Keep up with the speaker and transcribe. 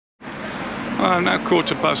I've now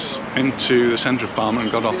caught a bus into the centre of Palma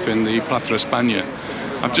and got off in the Plaza España.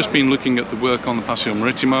 I've just been looking at the work on the Paseo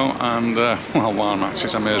Marítimo, and well, while I'm at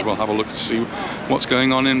it, I may as well have a look to see what's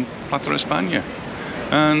going on in Plaza España.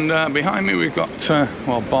 And behind me we've got,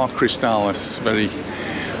 well, Bar Cristal, this very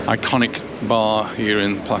iconic bar here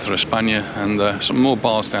in Plaza España, and some more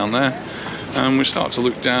bars down there. And we start to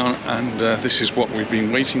look down, and this is what we've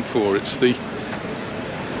been waiting for. It's the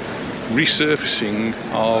resurfacing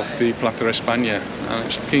of the Plaza España, and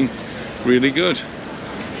it's looking really good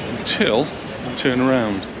until I turn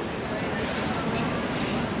around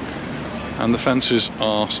and the fences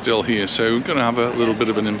are still here. So we're going to have a little bit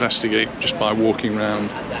of an investigate just by walking around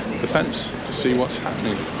the fence to see what's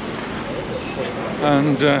happening.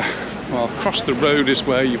 And well, across the road is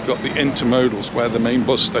where you've got the intermodals, where the main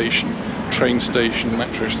bus station, train station,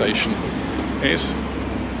 metro station is.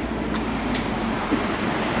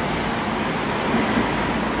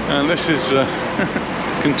 And this is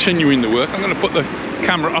continuing the work. I'm going to put the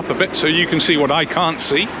camera up a bit so you can see what I can't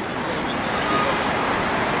see.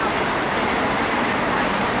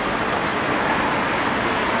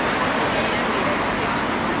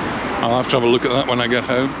 I'll have to have a look at that when I get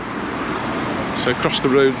home. So across the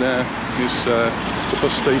road there is the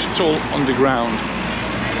bus station. It's all underground.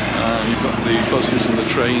 You've got the buses and the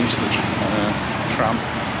trains, the tram.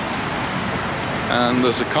 And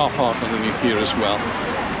there's a car park underneath here as well.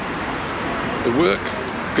 The work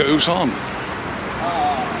goes on.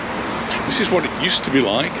 This is what it used to be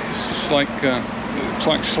like. It's just like, it looks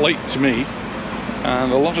like slate to me.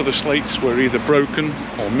 And a lot of the slates were either broken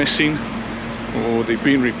or missing, or they've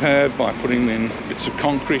been repaired by putting in bits of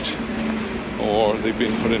concrete, or they've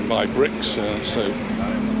been put in by bricks, so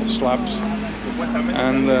slabs.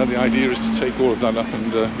 And the idea is to take all of that up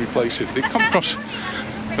and replace it. They come across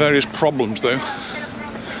various problems though.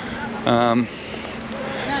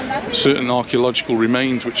 Certain archaeological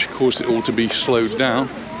remains which caused it all to be slowed down,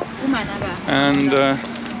 and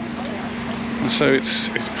so it's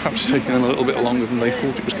perhaps taking them a little bit longer than they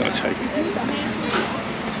thought it was going to take.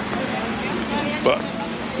 But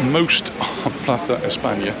most of Plaza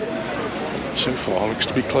España so far looks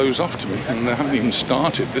to be closed off to me, and they haven't even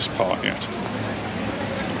started this part yet.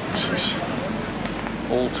 This is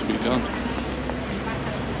all to be done.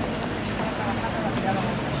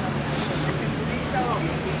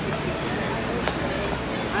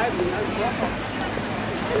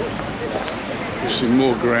 You see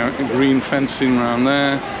more green fencing around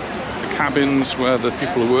there, the cabins where the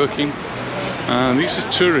people are working. These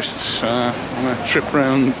are tourists on a trip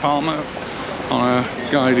around Palma on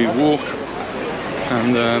a guided walk,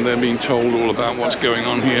 and they're being told all about what's going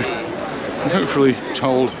on here, and hopefully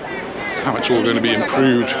told how it's all going to be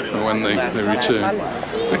improved when they return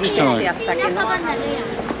next time.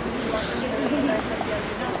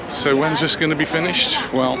 So when's this going to be finished?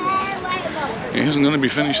 Well, it isn't going to be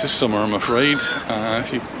finished this summer, I'm afraid.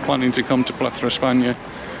 If you're planning to come to Plaza España,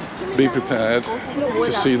 be prepared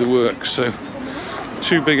to see the work. So,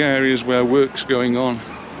 two big areas where work's going on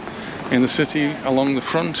in the city: along the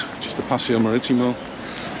front, which is the Paseo Marítimo,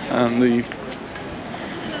 and the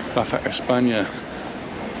Plaza España.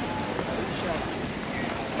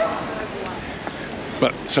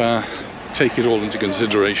 But take it all into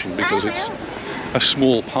consideration, because it's a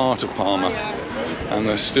small part of Palma, and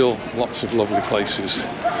there's still lots of lovely places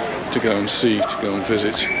to go and see, to go and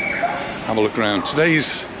visit, have a look around.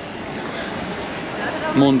 Today's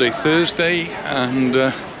Monday, Thursday, and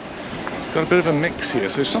got a bit of a mix here.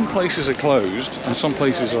 So some places are closed and some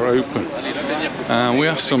places are open. We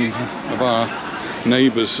asked some of our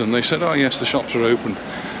neighbours, and they said, oh yes, the shops are open.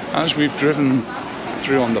 As we've driven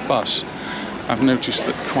through on the bus, I've noticed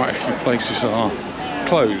that quite a few places are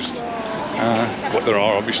closed. But there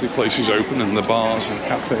are obviously places open, and the bars and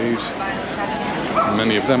cafes, and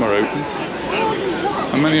many of them are open,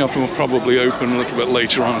 and many of them will probably open a little bit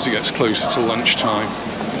later on as it gets closer to lunchtime.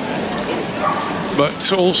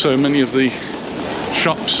 But also many of the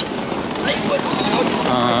shops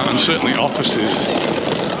and certainly offices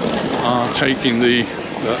are taking the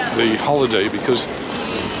holiday, because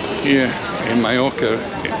here in Mallorca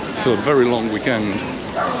it's a very long weekend.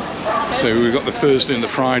 So we've got the Thursday and the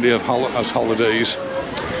Friday as holidays,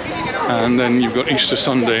 and then you've got Easter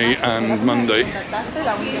Sunday and Monday.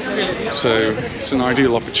 So it's an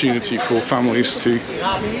ideal opportunity for families to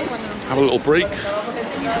have a little break,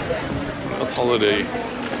 a little holiday.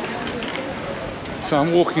 So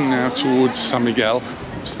I'm walking now towards San Miguel.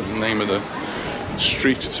 It's the name of the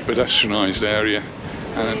street. It's a pedestrianised area,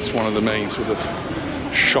 and it's one of the main sort of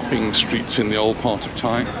shopping streets in the old part of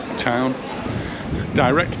town.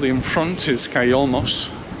 Directly in front is Calle Olmos,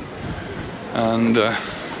 and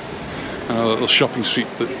and a little shopping street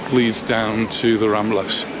that leads down to the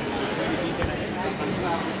Ramblas.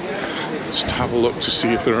 Just have a look to see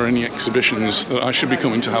if there are any exhibitions that I should be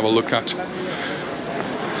coming to have a look at.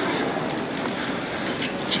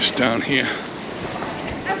 Just down here.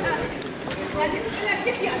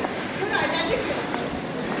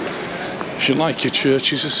 If you like your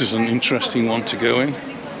churches, this is an interesting one to go in.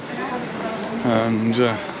 And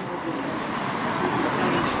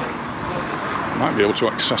might be able to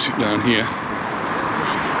access it down here.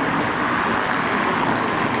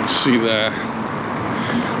 You can see there,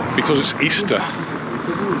 because it's Easter,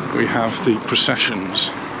 we have the processions,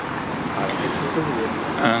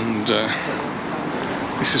 and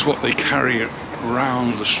this is what they carry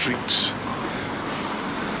around the streets.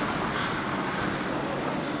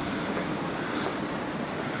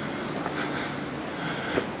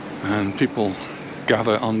 And people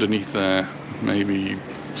gather underneath there. Maybe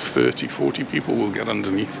 30, 40 people will get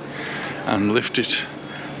underneath and lift it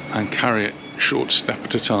and carry it a short step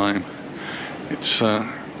at a time. It's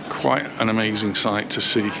quite an amazing sight to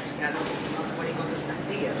see.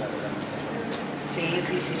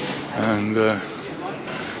 And the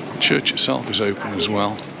church itself is open as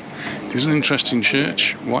well. It is an interesting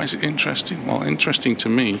church. Why is it interesting? Well, interesting to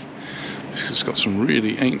me because it's got some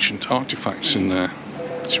really ancient artifacts in there.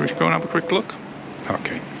 Shall we go and have a quick look?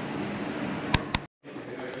 Okay.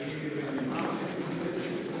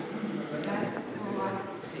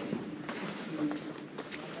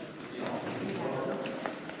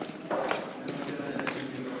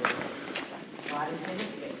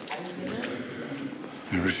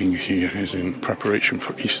 Everything here is in preparation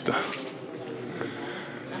for Easter.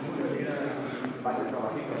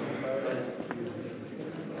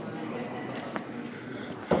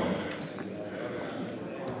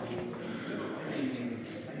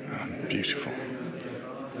 Beautiful.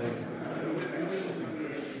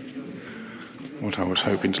 What I was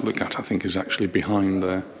hoping to look at, I think, is actually behind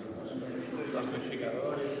there.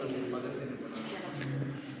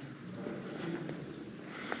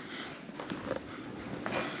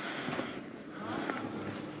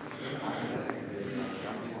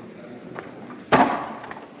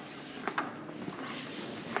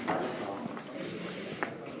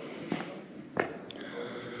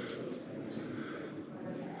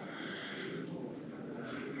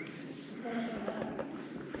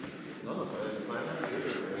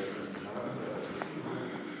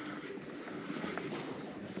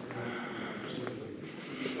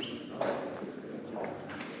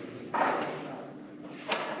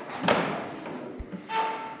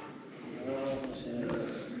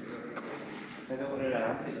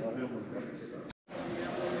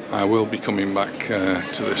 I will be coming back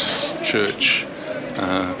to this church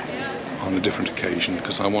on a different occasion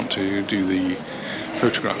because I want to do the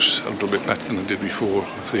photographs a little bit better than I did before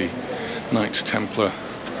of the Knights Templar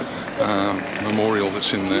memorial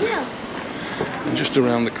that's in there. And just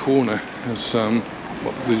around the corner is the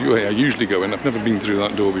way I usually go in. I've never been through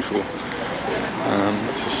that door before.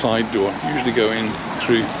 It's a side door. I usually go in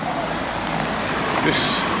through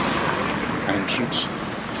this entrance,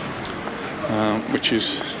 which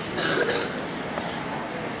is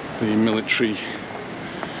the military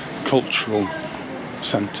cultural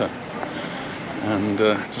centre, and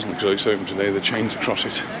it doesn't look as though it's open today. The chains across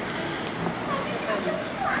it.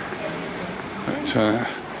 But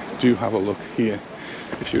do have a look here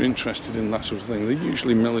if you're interested in that sort of thing. They're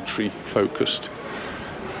usually military focused,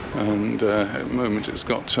 and at the moment it's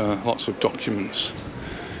got lots of documents,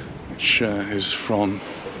 which is from,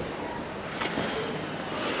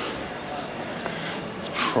 it's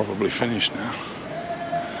probably finished now.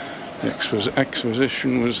 The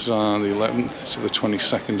exposition was the 11th to the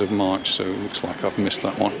 22nd of March, so it looks like I've missed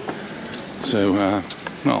that one. So,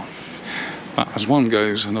 well, as one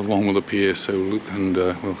goes, another one will appear, so look, and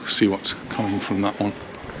we'll see what's coming from that one.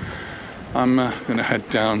 I'm going to head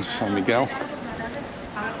down San Miguel.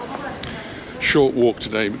 Short walk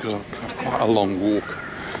today because I've had quite a long walk.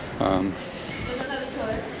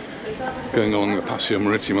 Going along the Paseo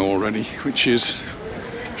Maritimo already, which is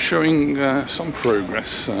showing some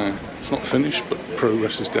progress. It's not finished, but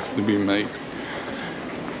progress is definitely being made.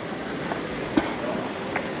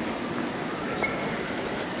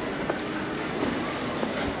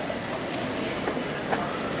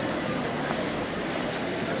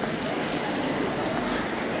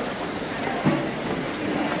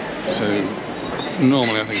 So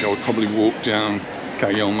normally I think I would probably walk down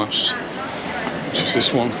Cayomas, which is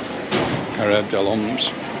this one, Carrera del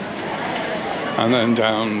Oms, and then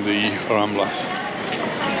down the Ramblas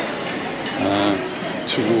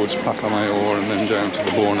towards Plaza Major, and then down to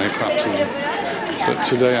the Borne perhaps even. But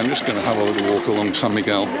today I'm just going to have a little walk along San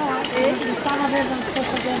Miguel.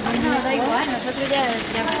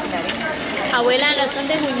 Abuela, no son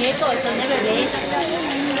de muñecos, son de bebés.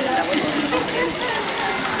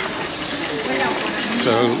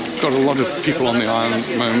 So, got a lot of people on the island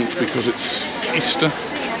at the moment because it's Easter.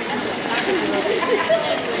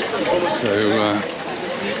 So,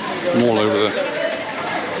 from all over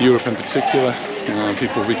Europe in particular,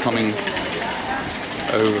 people will be coming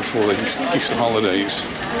over for the Easter holidays.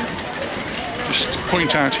 Just to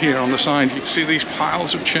point out here on the side, you can see these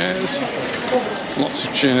piles of chairs. Lots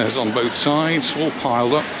of chairs on both sides, all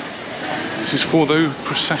piled up. This is for those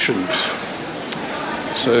processions.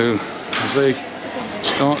 So as they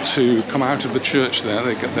start to come out of the church there,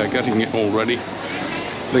 they're getting it all ready.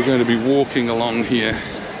 They're going to be walking along here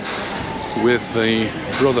with the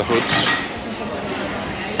brotherhoods,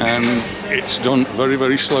 and it's done very,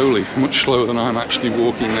 very slowly, much slower than I'm actually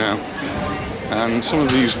walking now. And some of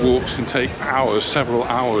these walks can take hours, several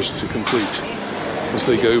hours to complete, as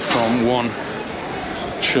they go from one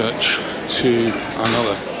church to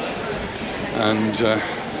another. And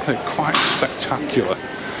they're quite spectacular.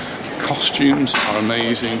 Costumes are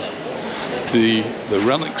amazing. The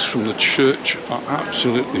relics from the church are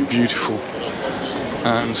absolutely beautiful.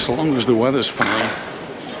 And so long as the weather's fine,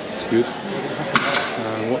 it's good.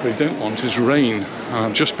 What they don't want is rain.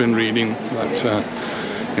 I've just been reading that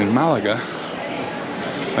in Malaga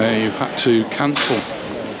you've had to cancel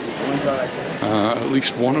at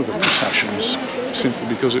least one of the processions simply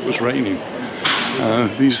because it was raining.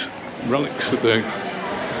 These relics that they're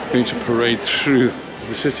going to parade through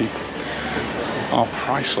the city are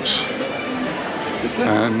priceless,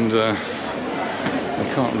 and they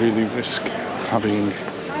can't really risk having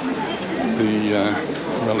the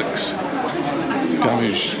relics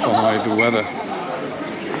damaged by the weather.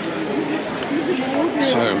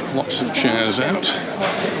 So lots of chairs out,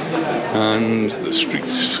 and the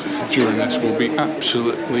streets during this will be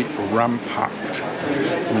absolutely ram-packed.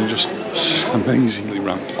 I mean, just amazingly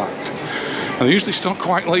ram-packed. And they usually start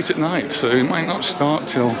quite late at night, so it might not start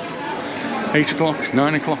till 8 o'clock,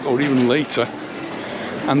 9 o'clock, or even later,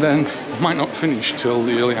 and then might not finish till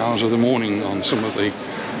the early hours of the morning on some of the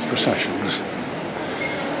processions.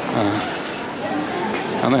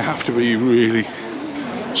 And they have to be really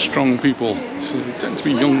strong people. So they tend to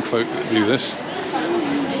be young folk that do this,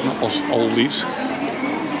 not us oldies.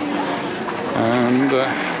 And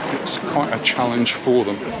it's quite a challenge for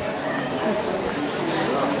them.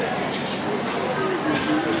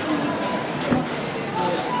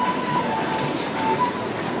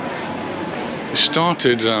 It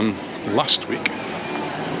started last week,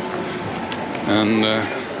 and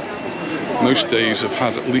most days have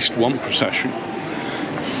had at least one procession,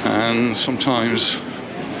 and sometimes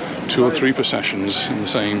 2 or 3 processions in the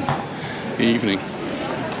same evening.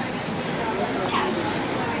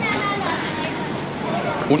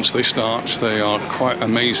 Once they start, they are quite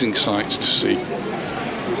amazing sights to see.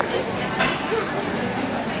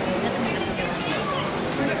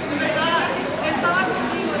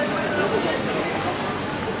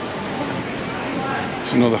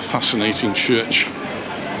 It's another fascinating church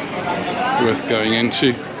worth going into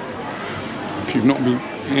if you've not been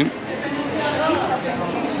in.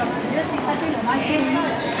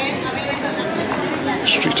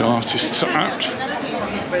 Street artists are out.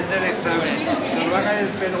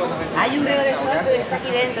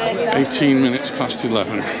 18 minutes past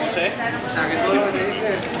 11. It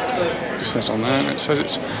says on there, and it says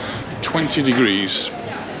it's 20 degrees.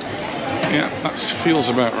 Yeah, that feels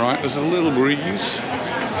about right. There's a little breeze,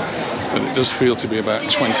 but it does feel to be about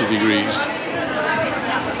 20 degrees.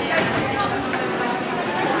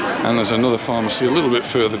 And there's another pharmacy a little bit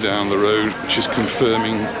further down the road which is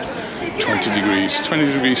confirming 20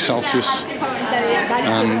 degrees Celsius,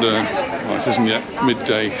 and well, it isn't yet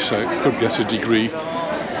midday, so it could get a degree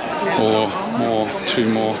or more, 2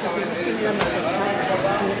 more.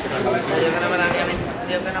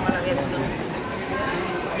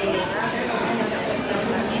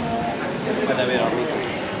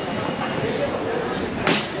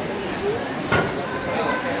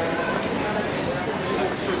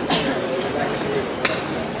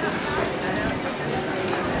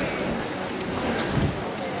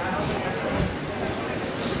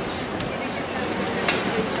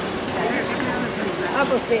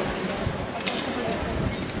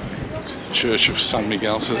 It's the Church of San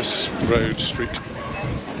Miguel, so this street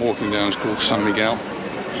I'm walking down is called San Miguel,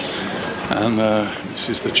 and this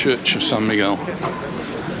is the Church of San Miguel.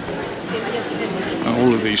 And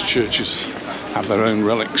all of these churches have their own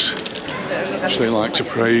relics which they like to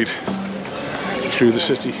parade through the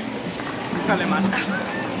city.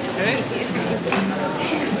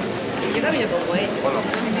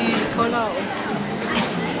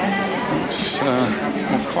 It's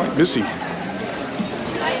well, quite busy.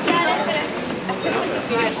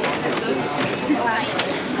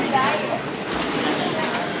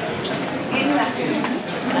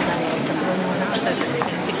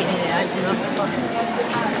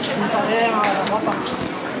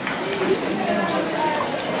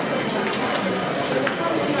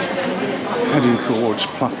 Heading towards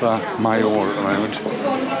Plaza Major at the moment.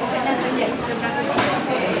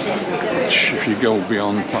 Which, if you go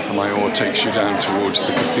beyond Plaza Major, takes you down towards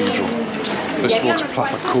the cathedral. This was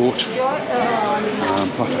Plaza Court.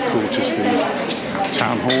 Plaza Court is the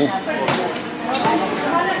town hall.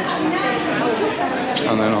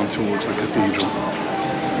 And then on towards the cathedral,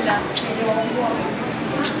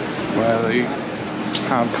 where they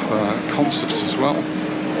have concerts as well.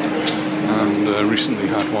 And recently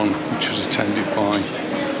had one which was attended by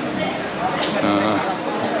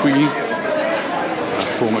Queen,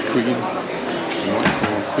 former Queen,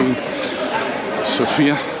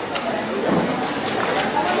 Sophia.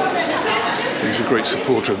 He's a great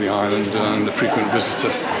supporter of the island and a frequent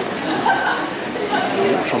visitor.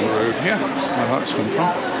 From the road here, where that's come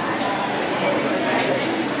from.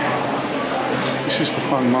 This is the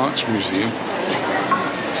Palma Museum.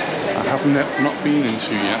 I have not been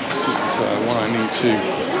into yet. It's one I need to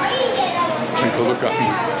take a look at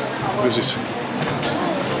and visit.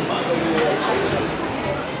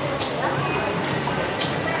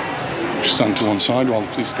 Just stand to one side while the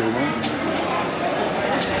police go by.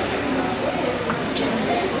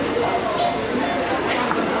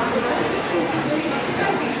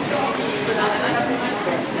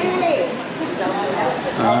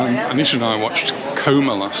 Anisha and I watched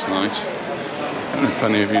Coma last night. I don't know if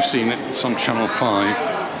any of you have seen it. It's on Channel 5.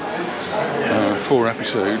 4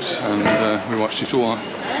 episodes, and we watched it all.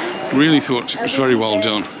 Really thought it was very well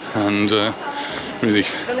done, and really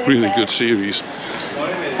good series.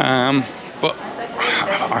 But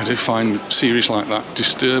I do find series like that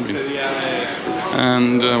disturbing.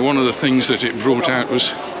 And one of the things that it brought out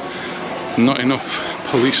was not enough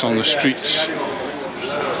police on the streets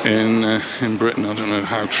in Britain. I don't know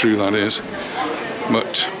how true that is,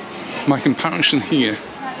 but my comparison here,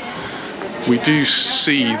 we do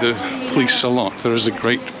see the police a lot. There is a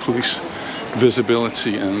great police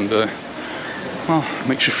visibility, and well, it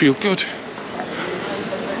makes you feel good.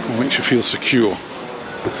 It makes you feel secure.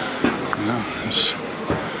 You know, there's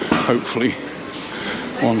hopefully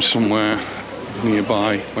one somewhere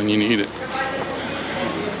nearby when you need it.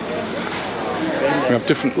 We have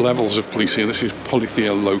different levels of police here. This is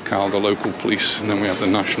Policía Local, the local police, and then we have the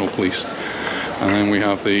national police, and then we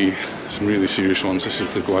have some really serious ones. This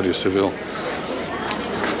is the Guardia Civil.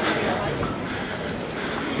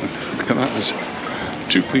 Look at that, there's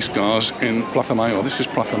 2 police cars in Plaza Major. This is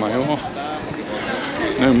Plaza Major.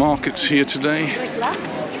 No markets here today.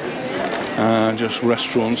 Just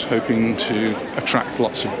restaurants hoping to attract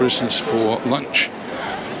lots of business for lunch.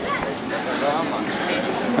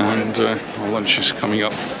 And our lunch is coming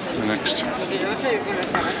up in the next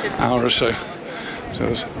hour or so. So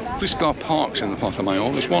there's a police car parked in the Plaza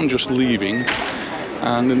Major. There's one just leaving,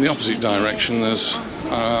 and in the opposite direction there's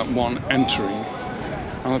one entering.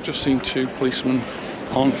 And I've just seen 2 policemen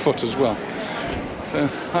on foot as well. So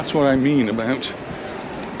that's what I mean about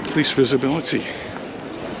police visibility.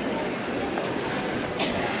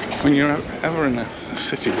 When you're ever in a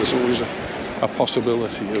city, there's always a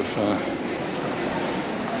possibility of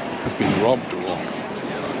being robbed or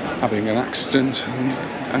having an accident,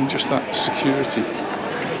 and just that security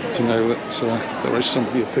to know that there is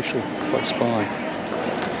somebody official close by.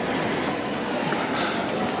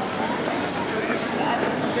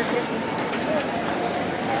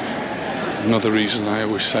 Another reason I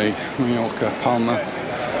always say Mallorca, Palma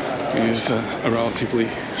is a relatively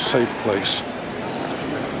safe place.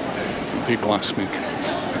 And people ask me.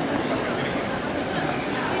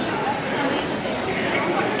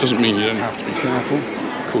 Doesn't mean you don't have to be careful.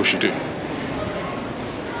 Of course you do.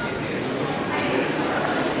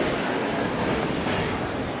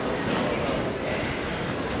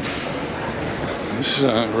 This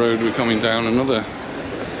road, we're coming down another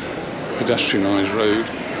pedestrianised road.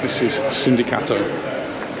 This is Sindicato.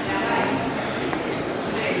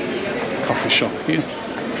 Coffee shop here.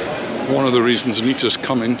 One of the reasons Anita's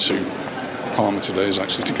come into Palma today is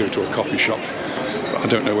actually to go to a coffee shop, but I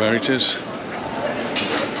don't know where it is.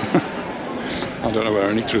 I don't know where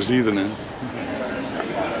Anita is either now.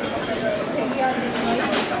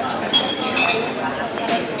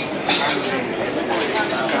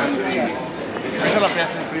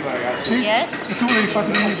 Yes. E tu volevi fare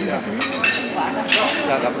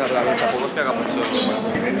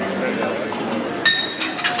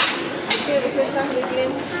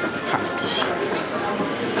Hats.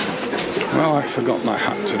 Well, I forgot my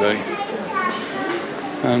hat today,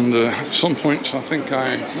 and at some points I think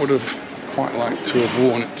I would have quite liked to have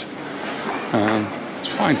worn it. It's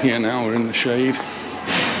fine here now, we're in the shade,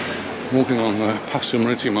 walking on the Plaza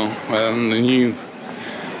Maritimo, and the new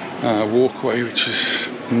walkway, which is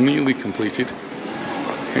nearly completed.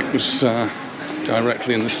 It was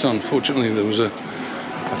directly in the sun. Fortunately there was a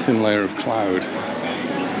thin layer of cloud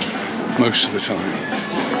most of the time.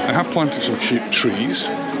 I have planted some cheap trees,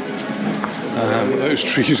 but those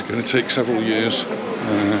trees are going to take several years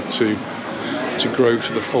to grow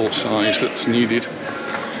to the full size that's needed.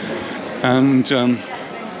 And they're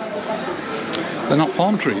not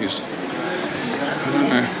palm trees. I don't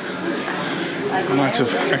know. I might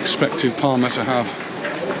have expected Palma to have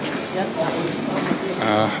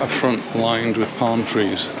a front lined with palm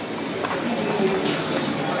trees.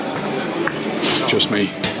 It's just me.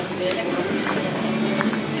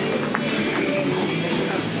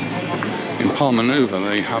 In Palma Nova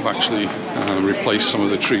they have actually replaced some of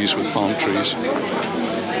the trees with palm trees.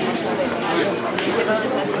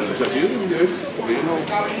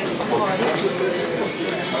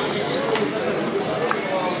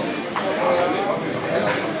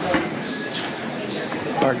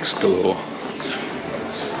 Bags galore.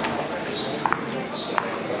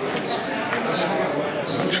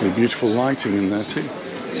 Actually beautiful lighting in there too. I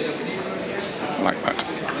like that.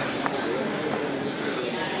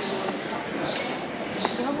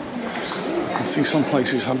 I see some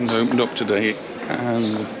places haven't opened up today,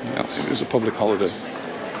 and yeah, it is a public holiday.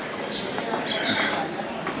 So.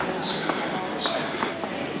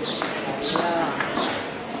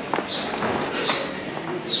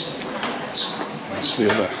 That's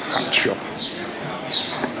the other hat shop.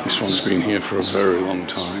 This one's been here for a very long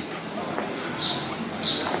time.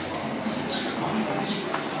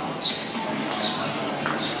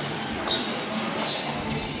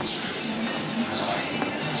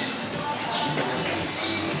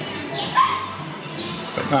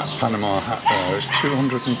 That Panama hat there is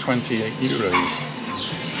 228 euros.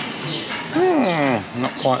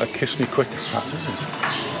 Not quite a kiss me quick hat, is it?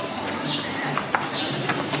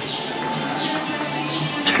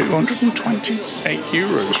 228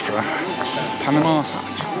 euros for a Panama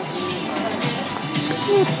hat.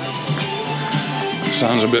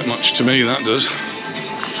 Sounds a bit much to me, that does.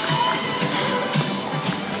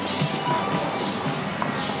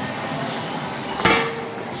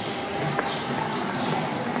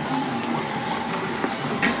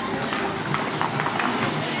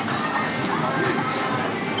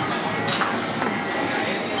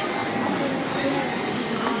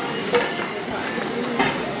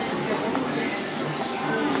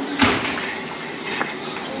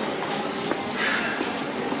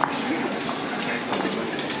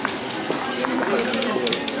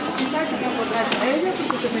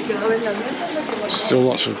 Still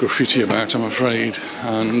lots of graffiti about, I'm afraid,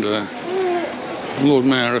 and Lord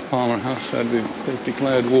Mayor of Palma has said they've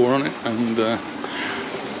declared war on it. And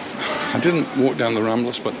I didn't walk down the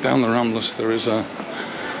Ramblas, but down the Ramblas there is a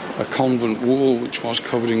convent wall which was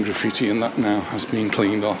covered in graffiti, and that now has been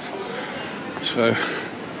cleaned off. So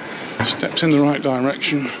steps in the right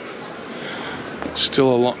direction, but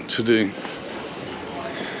still a lot to do.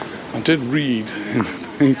 I did read in the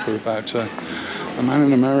paper about a man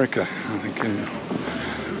in America, I think in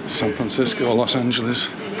San Francisco or Los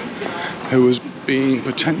Angeles, who was being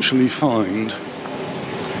potentially fined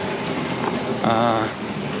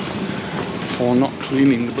for not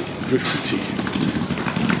cleaning the graffiti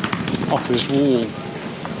off his wall.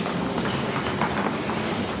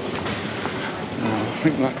 I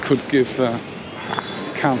think that could give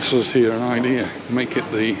councillors here an idea, make it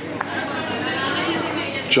the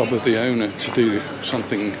job of the owner to do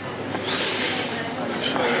something.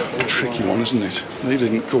 It's a tricky one, isn't it? They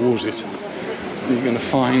didn't cause it. You're going to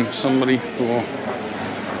fine somebody for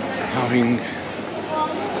having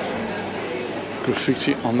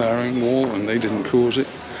graffiti on their own wall and they didn't cause it,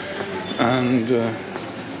 and the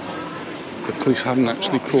police hadn't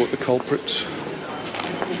actually caught the culprits.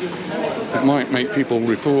 It might make people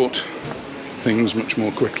report things much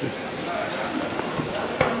more quickly.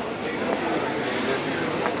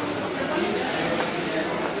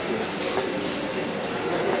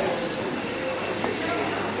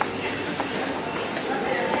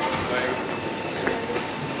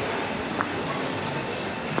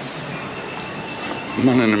 The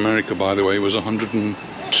man in America, by the way, was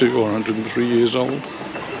 102 or 103 years old.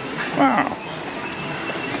 Wow!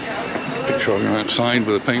 Picture of him outside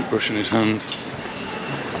with a paintbrush in his hand.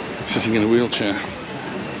 sitting in a wheelchair.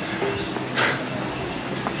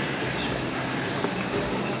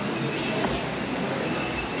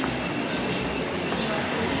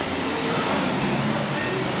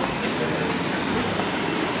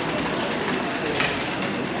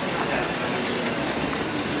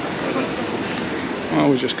 Well,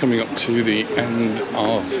 we're just coming up to the end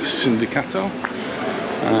of Sindicato,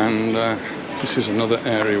 and this is another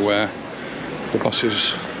area where the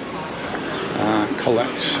buses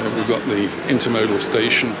collect. So we've got the intermodal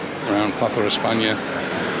station around Plaza España,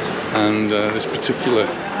 and this particular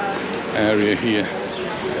area here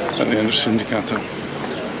at the end of Sindicato.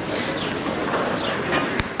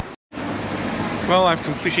 Well, I've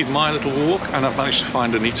completed my little walk and I've managed to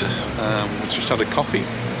find Anita. We've just had a coffee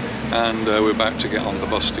and we're about to get on the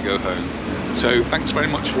bus to go home. So thanks very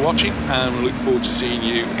much for watching, and we look forward to seeing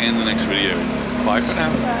you in the next video. Bye for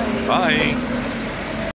now. Bye.